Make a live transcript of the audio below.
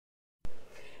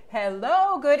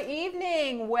Hello, good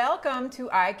evening. Welcome to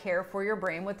I Care for Your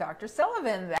Brain with Dr.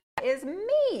 Sullivan. That is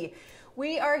me.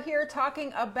 We are here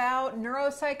talking about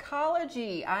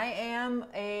neuropsychology. I am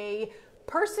a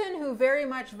person who very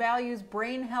much values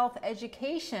brain health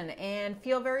education and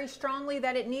feel very strongly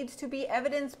that it needs to be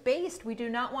evidence-based. We do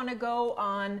not want to go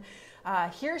on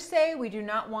hearsay. We do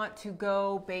not want to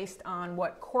go based on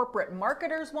what corporate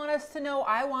marketers want us to know.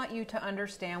 I want you to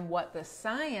understand what the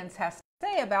science has to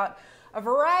say about a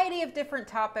variety of different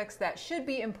topics that should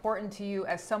be important to you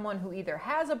as someone who either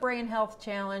has a brain health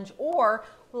challenge or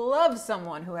loves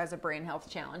someone who has a brain health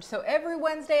challenge. So every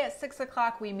Wednesday at 6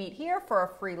 o'clock we meet here for a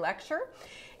free lecture.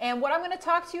 And what I'm going to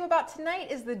talk to you about tonight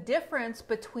is the difference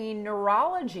between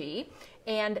neurology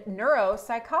and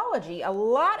neuropsychology. A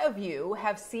lot of you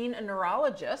have seen a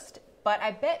neurologist, but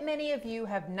I bet many of you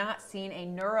have not seen a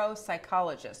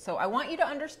neuropsychologist. So I want you to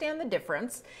understand the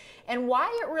difference. And why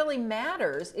it really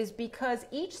matters is because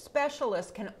each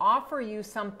specialist can offer you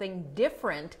something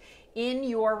different in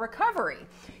your recovery.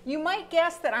 You might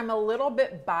guess that I'm a little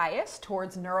bit biased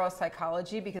towards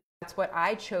neuropsychology because that's what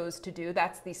I chose to do.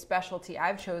 That's the specialty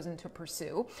I've chosen to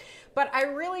pursue. But I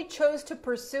really chose to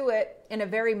pursue it in a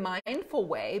very mindful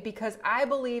way because I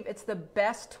believe it's the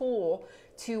best tool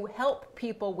to help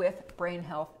people with brain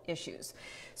health issues.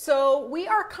 So we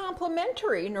are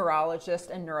complementary,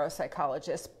 neurologists and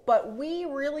neuropsychologists, but we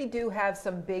really do have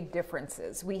some big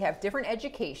differences. We have different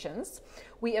educations.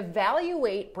 We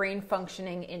evaluate brain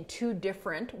functioning in two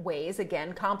different ways.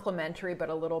 Again, complementary, but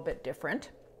a little bit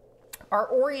different.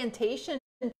 Our orientation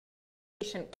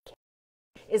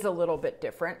is a little bit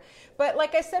different. But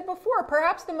like I said before,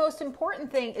 perhaps the most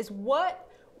important thing is what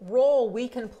role we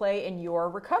can play in your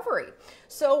recovery.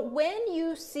 So when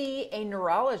you see a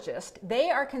neurologist, they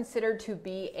are considered to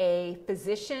be a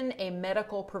physician, a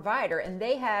medical provider, and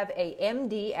they have a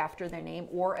MD after their name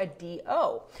or a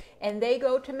DO, and they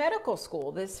go to medical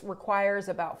school. This requires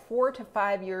about 4 to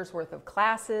 5 years worth of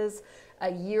classes,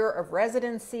 a year of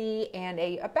residency, and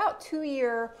about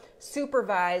 2-year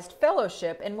supervised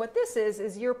fellowship. And what this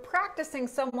is you're practicing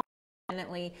somewhat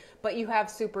independently, but you have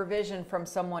supervision from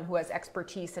someone who has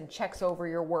expertise and checks over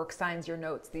your work, signs your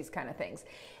notes, these kind of things.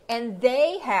 And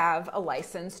they have a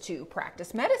license to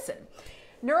practice medicine.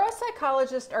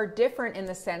 Neuropsychologists are different in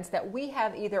the sense that we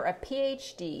have either a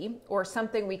PhD or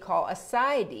something we call a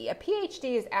PsyD. A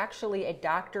PhD is actually a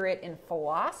doctorate in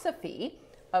philosophy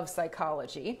of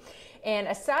psychology, and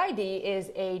a PsyD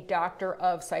is a doctor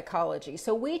of psychology.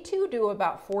 So we too do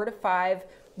about 4 to 5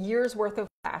 years worth of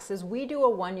classes. We do a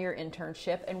 1-year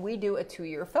internship and we do a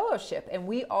 2-year fellowship, and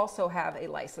we also have a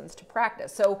license to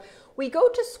practice. So we go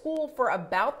to school for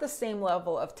about the same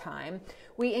level of time.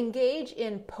 We engage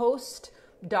in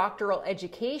postdoctoral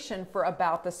education for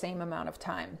about the same amount of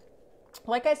time.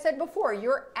 Like I said before,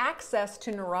 your access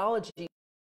to neurology is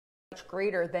much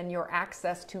greater than your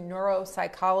access to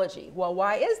neuropsychology. Well,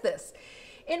 why is this?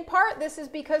 In part, this is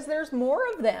because there's more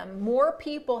of them. More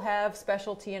people have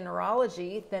specialty in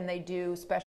neurology than they do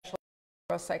specialty in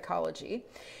neuropsychology.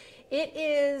 It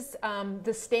is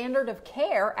the standard of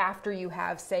care after you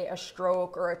have, say, a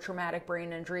stroke or a traumatic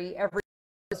brain injury. Every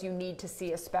year you need to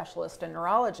see a specialist, a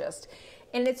neurologist.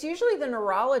 And it's usually the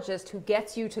neurologist who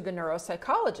gets you to the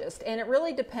neuropsychologist. And it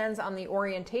really depends on the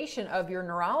orientation of your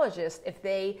neurologist, if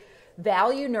they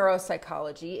value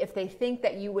neuropsychology, if they think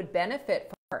that you would benefit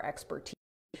from our expertise.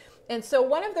 And so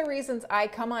one of the reasons I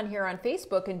come on here on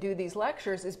Facebook and do these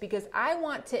lectures is because I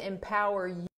want to empower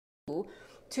you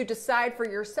to decide for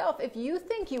yourself if you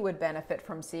think you would benefit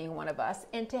from seeing one of us,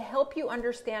 and to help you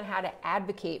understand how to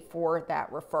advocate for that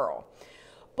referral.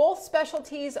 Both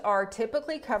specialties are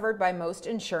typically covered by most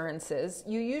insurances.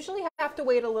 You usually have to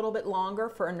wait a little bit longer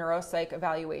for a neuropsych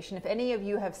evaluation. If any of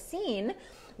you have seen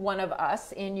one of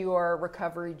us in your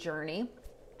recovery journey,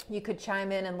 you could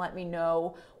chime in and let me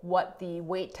know what the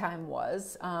wait time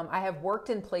was. I have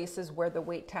worked in places where the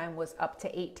wait time was up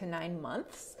to 8 to 9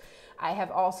 months. I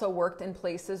have also worked in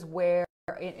places where,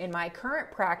 in my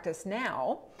current practice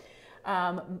now,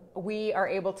 we are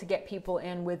able to get people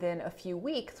in within a few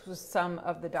weeks with some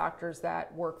of the doctors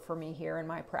that work for me here in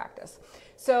my practice.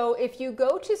 So if you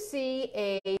go to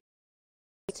see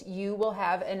you will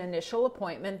have an initial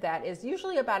appointment that is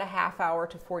usually about a half hour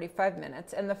to 45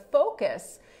 minutes, and the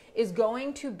focus is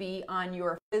going to be on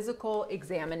your physical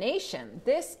examination.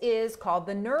 This is called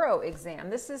the neuro exam.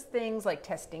 This is things like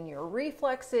testing your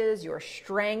reflexes, your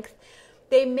strength,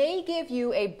 They may give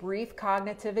you a brief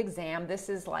cognitive exam. This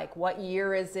is like, what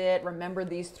year is it? Remember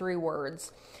these 3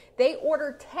 words. They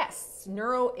order tests,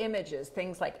 neuroimages,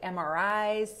 things like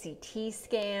MRIs, CT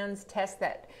scans, tests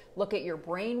that look at your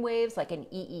brain waves, like an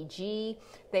EEG.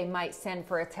 They might send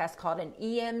for a test called an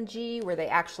EMG, where they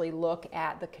actually look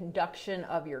at the conduction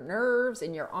of your nerves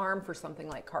in your arm for something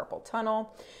like carpal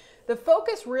tunnel. The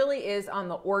focus really is on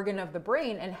the organ of the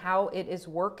brain and how it is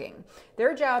working.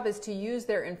 Their job is to use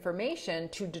their information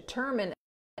to determine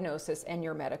diagnosis and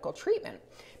your medical treatment.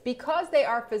 Because they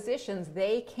are physicians,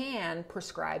 they can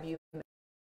prescribe you.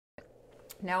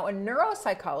 Now, a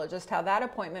neuropsychologist, how that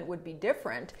appointment would be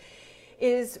different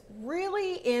is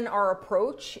really in our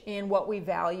approach, in what we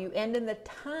value, and in the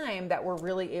time that we're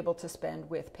really able to spend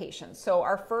with patients. So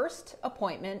our first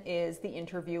appointment is the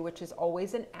interview, which is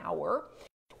always an hour.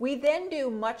 We then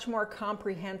do much more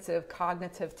comprehensive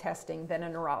cognitive testing than a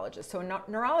neurologist. So a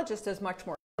neurologist does much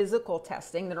more physical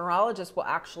testing. The neurologist will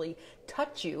actually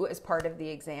touch you as part of the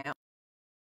exam.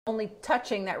 The only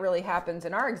touching that really happens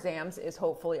in our exams is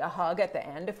hopefully a hug at the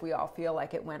end if we all feel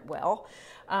like it went well.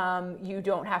 You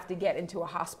don't have to get into a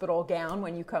hospital gown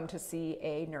when you come to see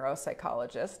a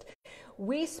neuropsychologist.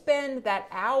 We spend that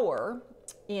hour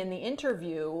in the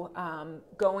interview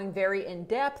going very in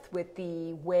depth with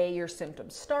the way your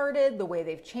symptoms started, the way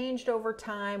they've changed over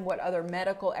time, what other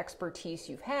medical expertise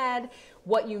you've had,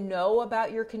 what you know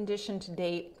about your condition to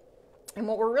date. And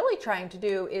what we're really trying to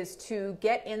do is to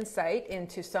get insight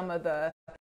into some of the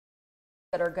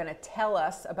that are going to tell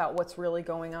us about what's really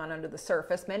going on under the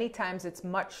surface. Many times it's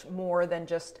much more than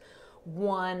just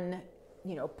one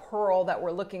pearl that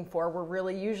we're looking for. We're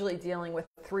really usually dealing with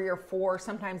 3 or 4,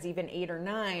 sometimes even 8 or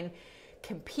 9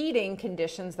 competing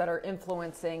conditions that are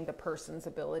influencing the person's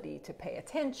ability to pay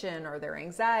attention or their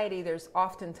anxiety. There's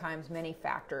oftentimes many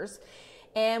factors.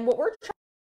 And what we're trying to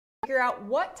figure out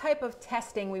what type of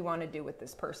testing we want to do with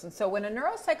this person. So when a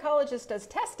neuropsychologist does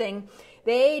testing,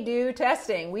 they do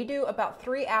testing. We do about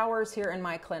 3 hours here in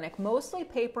my clinic, mostly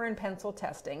paper and pencil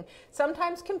testing,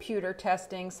 sometimes computer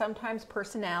testing, sometimes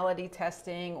personality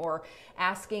testing, or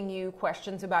asking you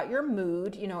questions about your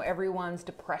mood. Everyone's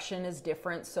depression is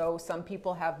different, so some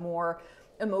people have more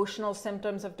emotional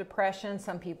symptoms of depression.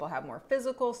 Some people have more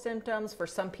physical symptoms. For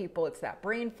some people, it's that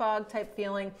brain fog type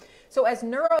feeling. So as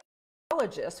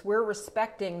neuropsychologists, we're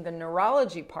respecting the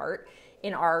neurology part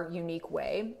in our unique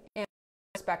way and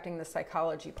respecting the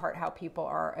psychology part, how people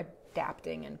are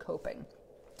adapting and coping.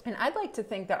 And I'd like to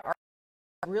think that our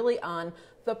really on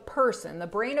the person. The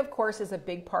brain, of course, is a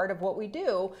big part of what we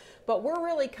do, but we're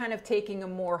really kind of taking a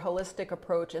more holistic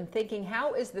approach and thinking,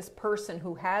 how is this person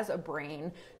who has a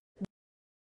brain?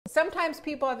 Sometimes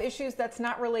people have issues that's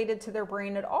not related to their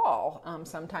brain at all.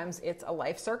 Sometimes it's a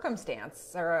life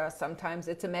circumstance, or sometimes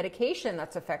it's a medication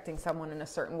that's affecting someone in a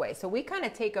certain way. So we kind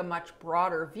of take a much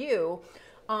broader view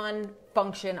on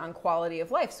function, on quality of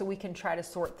life, so we can try to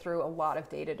sort through a lot of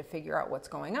data to figure out what's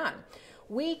going on.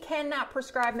 We cannot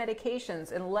prescribe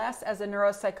medications unless, as a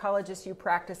neuropsychologist, you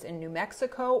practice in New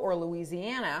Mexico or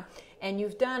Louisiana, and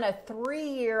you've done a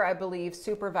 3-year, I believe,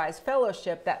 supervised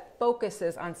fellowship that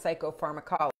focuses on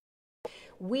psychopharmacology.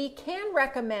 We can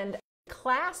recommend a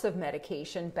class of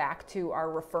medication back to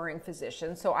our referring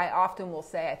physician. So I often will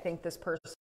say, I think this person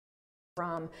is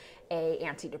from an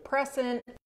antidepressant.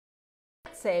 I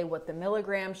can't say what the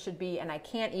milligrams should be, and I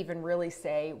can't even really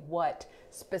say what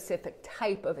specific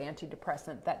type of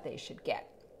antidepressant that they should get.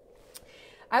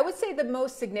 I would say the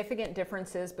most significant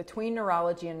differences between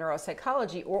neurology and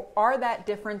neuropsychology are that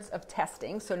difference of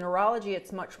testing. So neurology,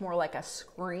 it's much more like a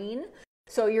screen.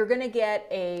 So you're going to get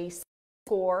a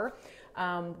score.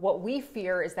 What we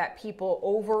fear is that people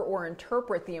over or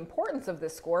interpret the importance of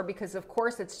this score because, of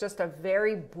course, it's just a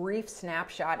very brief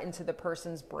snapshot into the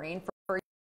person's brain.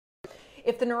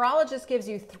 If the neurologist gives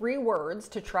you 3 words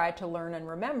to try to learn and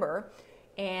remember,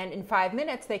 and in 5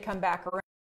 minutes they come back around,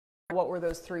 what were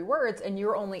those 3 words, and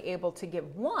you're only able to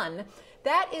give 1,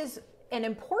 that is an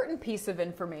important piece of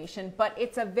information, but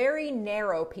it's a very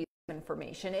narrow piece of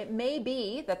information. It may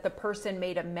be that the person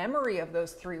made a memory of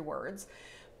those 3 words,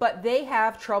 but they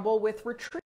have trouble with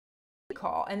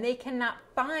recall, and they cannot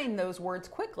find those words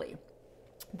quickly.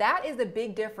 That is a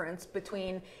big difference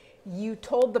between you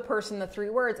told the person the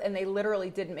 3 words and they literally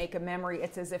didn't make a memory.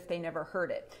 It's as if they never heard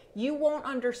it. You won't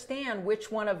understand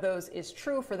which one of those is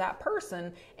true for that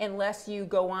person unless you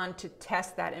go on to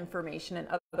test that information in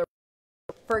other.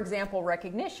 For example,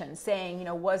 recognition, saying,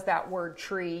 was that word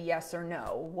tree, yes or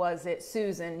no? Was it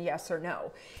Susan, yes or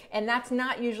no? And that's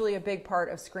not usually a big part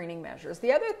of screening measures.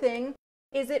 The other thing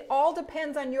is it all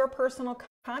depends on your personal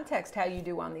context, how you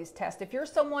do on these tests. If you're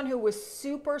someone who was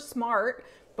super smart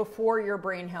before your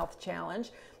brain health challenge,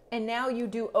 and now you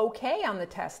do okay on the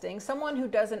testing, someone who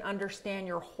doesn't understand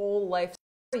your whole life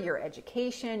story, your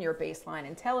education, your baseline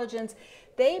intelligence,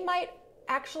 they might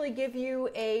actually give you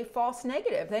a false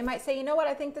negative. They might say, you know what,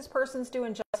 I think this person's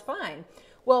doing just fine.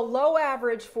 Well, low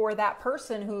average for that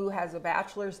person who has a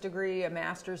bachelor's degree, a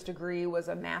master's degree, was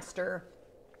a master,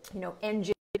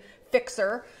 engine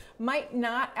fixer, might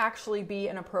not actually be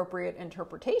an appropriate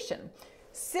interpretation.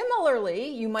 Similarly,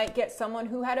 you might get someone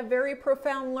who had a very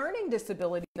profound learning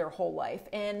disability their whole life,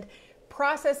 and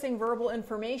processing verbal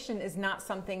information is not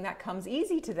something that comes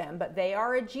easy to them, but they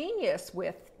are a genius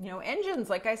with, engines,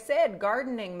 like I said,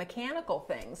 gardening, mechanical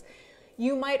things.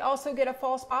 You might also get a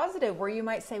false positive where you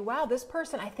might say, wow, this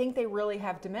person, I think they really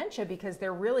have dementia because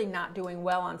they're really not doing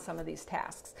well on some of these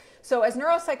tasks. So as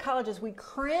neuropsychologists, we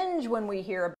cringe when we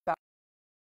hear about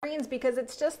brains because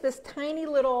it's just this tiny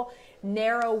little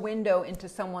narrow window into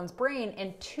someone's brain,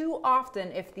 and too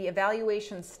often, if the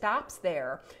evaluation stops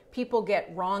there, people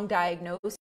get wrong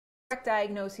diagnoses, correct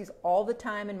diagnoses all the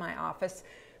time in my office,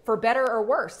 for better or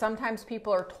worse. Sometimes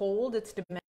people are told it's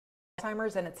dementia,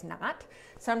 Alzheimer's, and it's not.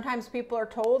 Sometimes people are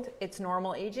told it's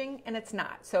normal aging, and it's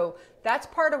not. So that's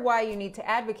part of why you need to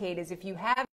advocate, is if you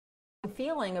have a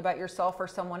feeling about yourself or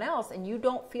someone else and you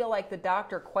don't feel like the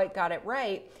doctor quite got it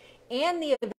right, and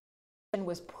the evaluation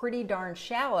was pretty darn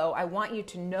shallow, I want you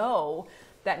to know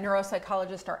that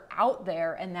neuropsychologists are out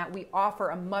there and that we offer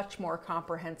a much more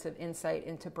comprehensive insight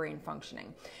into brain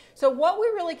functioning. So what we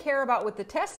really care about with the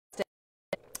test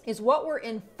is what we're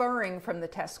inferring from the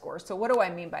test score. So what do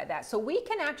I mean by that? So we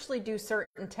can actually do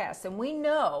certain tests, and we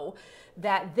know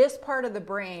that this part of the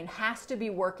brain has to be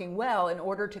working well in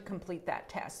order to complete that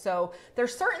test. So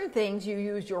there's certain things you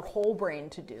use your whole brain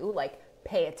to do, like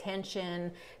pay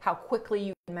attention, how quickly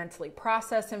you can mentally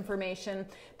process information.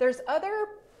 There's other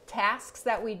tasks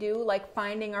that we do, like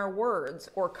finding our words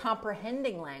or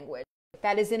comprehending language,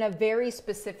 that is in a very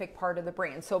specific part of the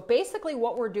brain. So basically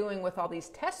what we're doing with all these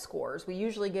test scores, we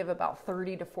usually give about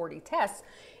 30 to 40 tests,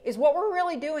 is what we're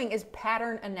really doing is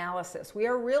pattern analysis. We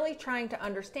are really trying to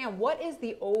understand what is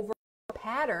the overall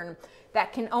pattern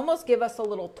that can almost give us a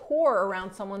little tour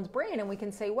around someone's brain, and we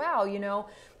can say, wow,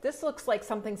 this looks like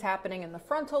something's happening in the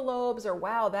frontal lobes, or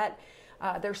wow, that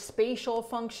their spatial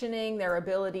functioning, their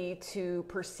ability to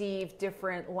perceive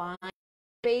different lines,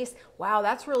 space, wow,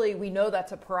 we know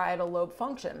that's a parietal lobe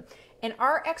function. And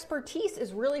our expertise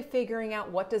is really figuring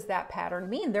out, what does that pattern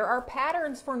mean? There are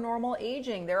patterns for normal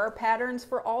aging. There are patterns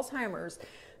for Alzheimer's.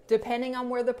 Depending on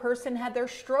where the person had their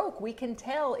stroke, we can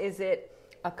tell, is it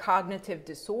a cognitive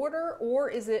disorder or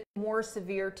is it more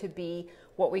severe to be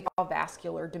what we call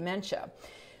vascular dementia?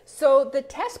 So the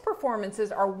test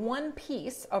performances are one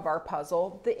piece of our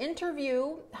puzzle. The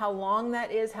interview, how long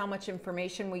that is, how much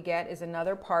information we get, is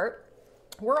another part.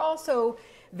 We're also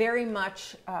very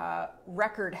much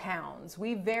record hounds.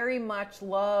 We very much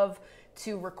love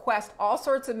to request all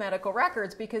sorts of medical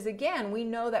records because, again, we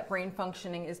know that brain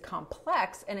functioning is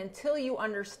complex, and until you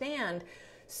understand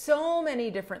so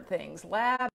many different things,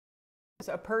 labs,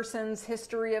 a person's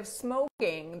history of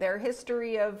smoking, their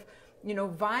history of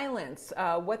violence,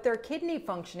 what their kidney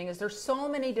functioning is, there's so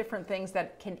many different things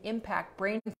that can impact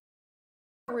brain function.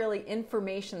 We're really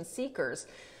information seekers.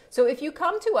 So if you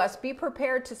come to us, be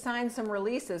prepared to sign some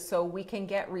releases so we can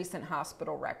get recent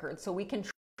hospital records, so we can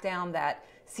track down that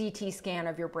CT scan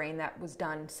of your brain that was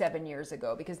done 7 years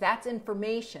ago, because that's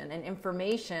information, and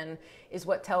information is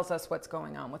what tells us what's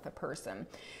going on with a person.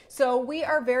 So we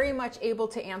are very much able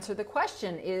to answer the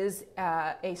question, is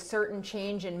a certain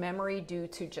change in memory due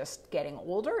to just getting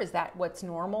older? Is that what's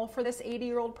normal for this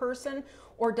 80-year-old person?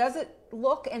 Or does it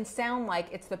look and sound like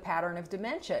it's the pattern of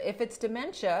dementia? If it's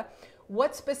dementia,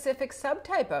 what specific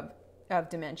subtype of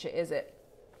dementia is it?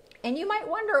 And you might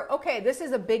wonder, okay, this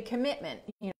is a big commitment,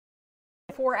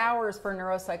 4 hours for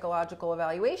neuropsychological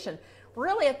evaluation.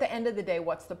 Really, at the end of the day,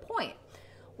 what's the point?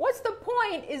 What's the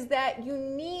point is that you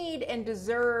need and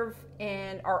deserve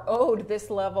and are owed this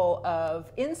level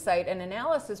of insight and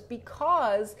analysis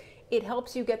because it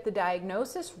helps you get the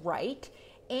diagnosis right,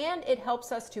 and it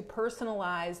helps us to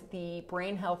personalize the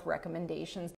brain health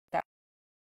recommendations.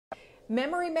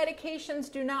 Memory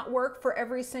medications do not work for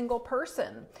every single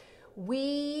person.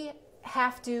 We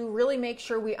have to really make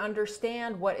sure we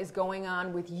understand what is going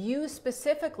on with you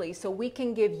specifically so we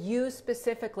can give you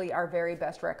specifically our very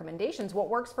best recommendations. What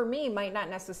works for me might not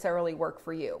necessarily work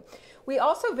for you. We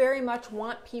also very much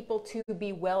want people to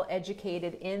be well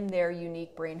educated in their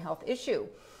unique brain health issue.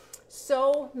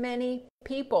 So many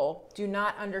people do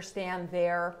not understand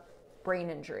their brain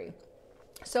injury.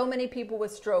 So many people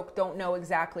with stroke don't know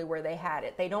exactly where they had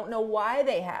it. They don't know why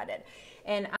they had it.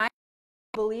 And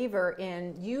Believer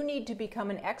in you need to become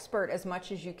an expert as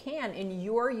much as you can in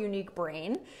your unique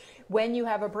brain when you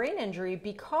have a brain injury,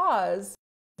 because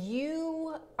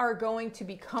you are going to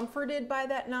be comforted by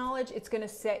that knowledge. It's going to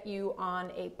set you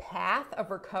on a path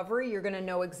of recovery. You're going to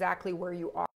know exactly where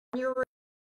you are in your recovery,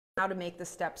 how to make the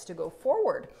steps to go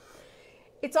forward.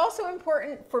 It's also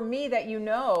important for me that you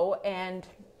know and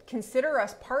consider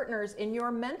us partners in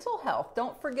your mental health.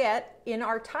 Don't forget, in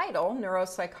our title,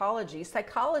 neuropsychology,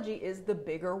 psychology is the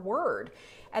bigger word.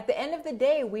 At the end of the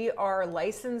day, we are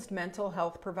licensed mental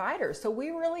health providers. So we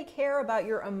really care about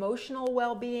your emotional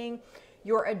well-being.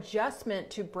 Your adjustment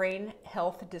to brain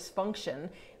health dysfunction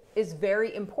is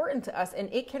very important to us, and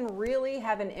it can really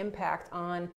have an impact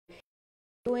on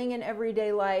doing in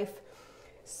everyday life.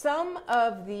 Some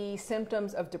of the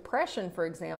symptoms of depression, for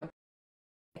example,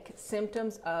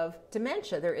 symptoms of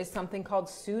dementia. There is something called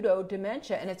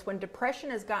pseudo-dementia, and it's when depression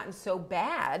has gotten so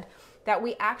bad that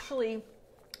we actually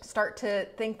start to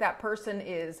think that person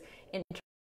is interacting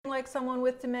like someone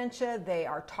with dementia, they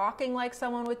are talking like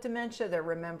someone with dementia, they're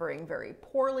remembering very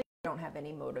poorly, they don't have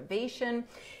any motivation.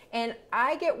 And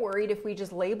I get worried if we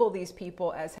just label these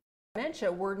people as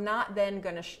dementia, we're not then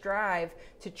going to strive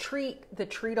to treat the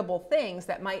treatable things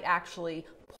that might actually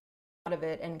pull out of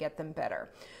it and get them better.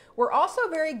 We're also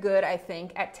very good, I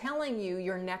think, at telling you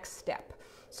your next step.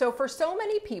 So for so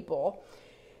many people,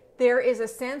 there is a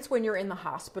sense when you're in the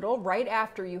hospital, right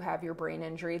after you have your brain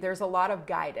injury, there's a lot of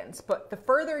guidance. But the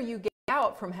further you get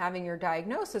out from having your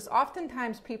diagnosis,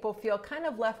 oftentimes people feel kind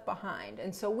of left behind.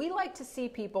 And so we like to see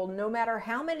people, no matter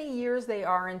how many years they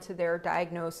are into their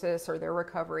diagnosis or their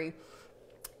recovery,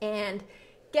 and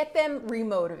get them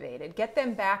remotivated, get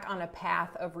them back on a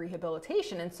path of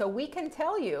rehabilitation. And so we can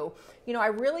tell you, I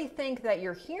really think that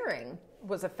your hearing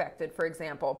was affected, for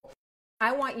example.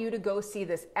 I want you to go see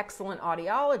this excellent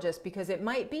audiologist, because it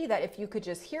might be that if you could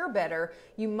just hear better,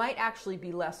 you might actually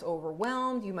be less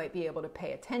overwhelmed, you might be able to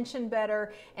pay attention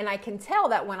better. And I can tell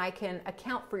that when I can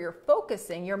account for your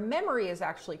focusing, your memory is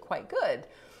actually quite good.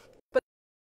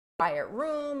 Quiet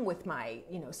room with my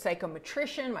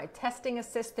psychometrician, my testing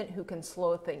assistant who can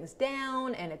slow things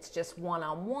down, and it's just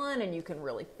one-on-one and you can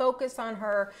really focus on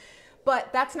her.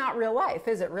 But that's not real life,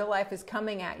 is it? Real life is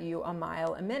coming at you a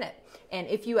mile a minute. And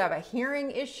if you have a hearing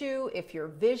issue, if your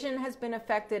vision has been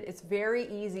affected, it's very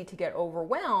easy to get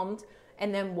overwhelmed.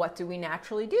 And then what do we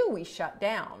naturally do? We shut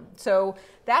down. So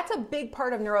that's a big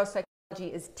part of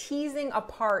neuropsychology, is teasing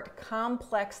apart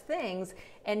complex things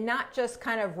and not just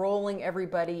kind of rolling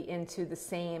everybody into the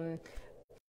same.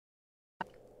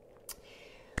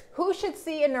 Who should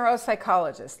see a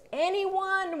neuropsychologist?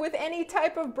 Anyone with any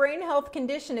type of brain health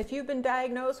condition. If you've been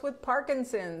diagnosed with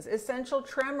Parkinson's, essential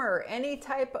tremor, any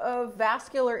type of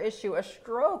vascular issue, a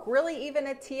stroke, really even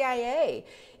a TIA.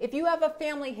 If you have a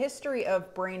family history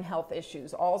of brain health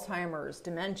issues, Alzheimer's,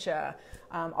 dementia,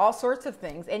 all sorts of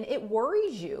things, and it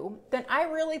worries you, then I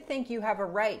really think you have a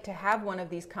right to have one of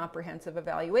these comprehensive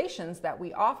evaluations that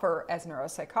we offer as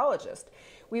neuropsychologists.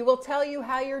 We will tell you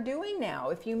how you're doing now.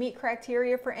 If you meet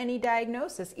criteria for any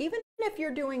diagnosis, even if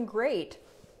you're doing great,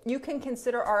 you can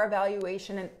consider our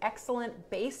evaluation an excellent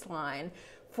baseline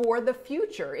for the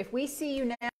future. If we see you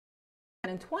now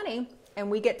in 20 and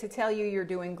we get to tell you you're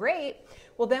doing great,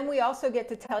 well, then we also get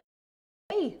to tell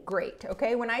you, hey, great,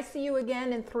 okay? When I see you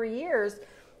again in 3 years,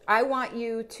 I want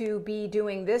you to be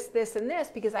doing this, this, and this,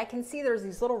 because I can see there's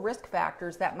these little risk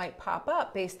factors that might pop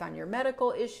up based on your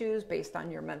medical issues, based on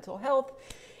your mental health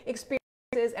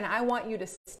experiences, and I want you to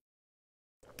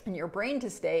and your brain to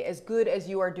stay as good as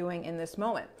you are doing in this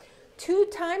moment. 2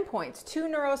 time points, 2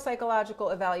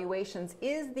 neuropsychological evaluations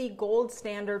is the gold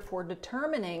standard for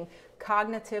determining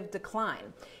cognitive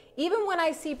decline. Even when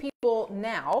I see people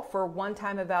now for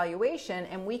one-time evaluation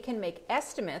and we can make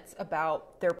estimates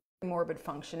about their morbid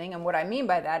functioning, and what I mean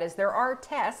by that is there are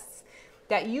tests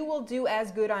that you will do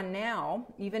as good on now,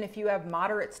 even if you have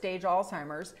moderate stage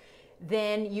Alzheimer's,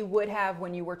 than you would have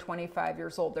when you were 25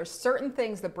 years old. There's certain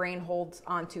things the brain holds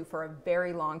onto for a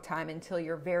very long time until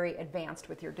you're very advanced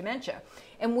with your dementia.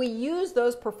 And we use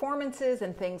those performances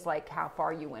and things like how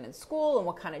far you went in school and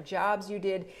what kind of jobs you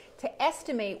did to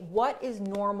estimate what is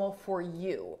normal for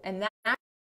you. And that's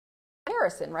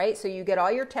comparison, right? So you get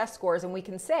all your test scores and we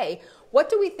can say, what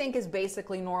do we think is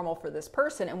basically normal for this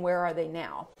person and where are they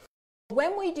now?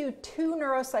 When we do 2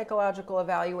 neuropsychological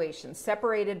evaluations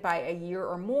separated by a year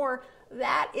or more,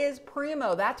 that is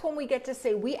primo. That's when we get to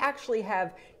say we actually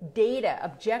have data,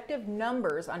 objective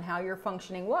numbers on how your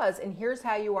functioning was, and here's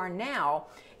how you are now,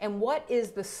 and what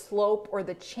is the slope or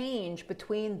the change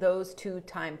between those 2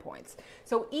 time points.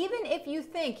 So even if you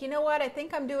think, you know what, I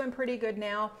think I'm doing pretty good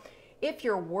now, if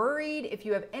you're worried, if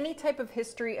you have any type of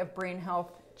history of brain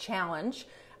health challenge,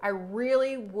 I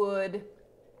really would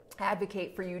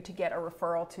advocate for you to get a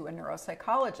referral to a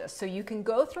neuropsychologist. So you can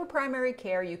go through primary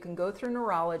care, you can go through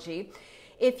neurology.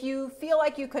 If you feel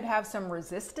like you could have some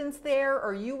resistance there,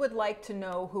 or you would like to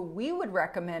know who we would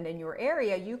recommend in your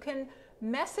area, you can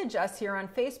message us here on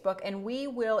Facebook, and we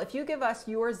will, if you give us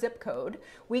your zip code,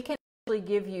 we can actually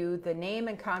give you the name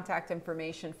and contact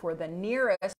information for the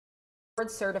nearest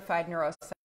board-certified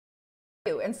neuropsychologist.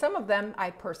 And some of them I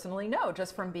personally know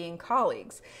just from being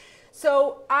colleagues.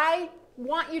 So I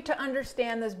want you to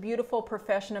understand this beautiful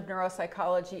profession of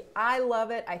neuropsychology. I love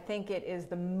it. I think it is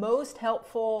the most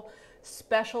helpful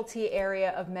specialty area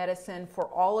of medicine for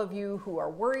all of you who are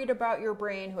worried about your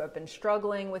brain, who have been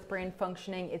struggling with brain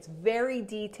functioning. It's very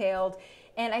detailed,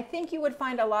 and I think you would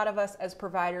find a lot of us as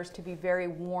providers to be very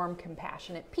warm,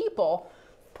 compassionate people,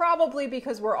 probably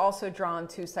because we're also drawn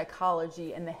to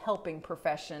psychology and the helping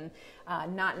profession,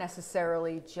 not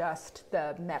necessarily just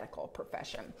the medical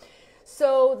profession.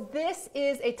 So this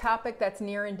is a topic that's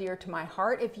near and dear to my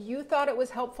heart. If you thought it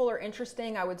was helpful or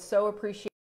interesting, I would so appreciate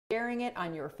sharing it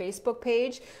on your Facebook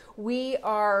page. We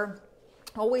are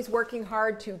always working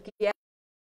hard to get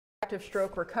active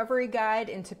stroke recovery guide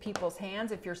into people's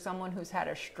hands. If you're someone who's had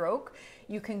a stroke,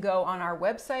 you can go on our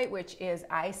website, which is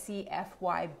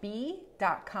icfyb.com,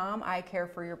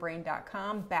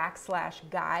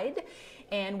 icareforyourbrain.com/guide,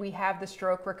 and we have the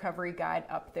stroke recovery guide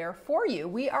up there for you.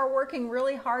 We are working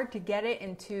really hard to get it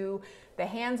into the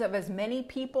hands of as many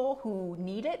people who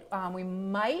need it.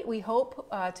 We hope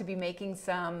to be making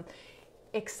some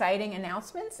exciting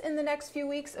announcements in the next few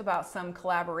weeks about some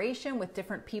collaboration with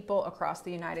different people across the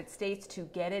United States to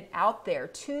get it out there.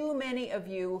 Too many of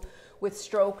you with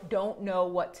stroke don't know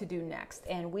what to do next,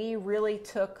 and we really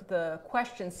took the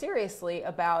question seriously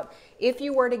about, if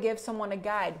you were to give someone a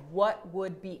guide, what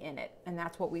would be in it? And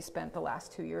that's what we spent the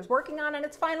last 2 years working on, and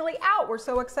it's finally out. We're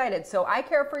so excited. So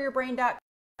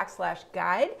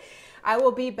icareforyourbrain.com/guide. I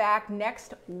will be back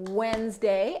next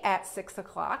Wednesday at 6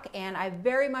 o'clock, and I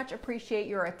very much appreciate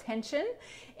your attention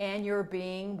and your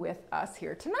being with us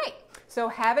here tonight. So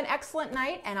have an excellent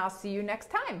night, and I'll see you next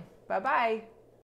time. Bye-bye.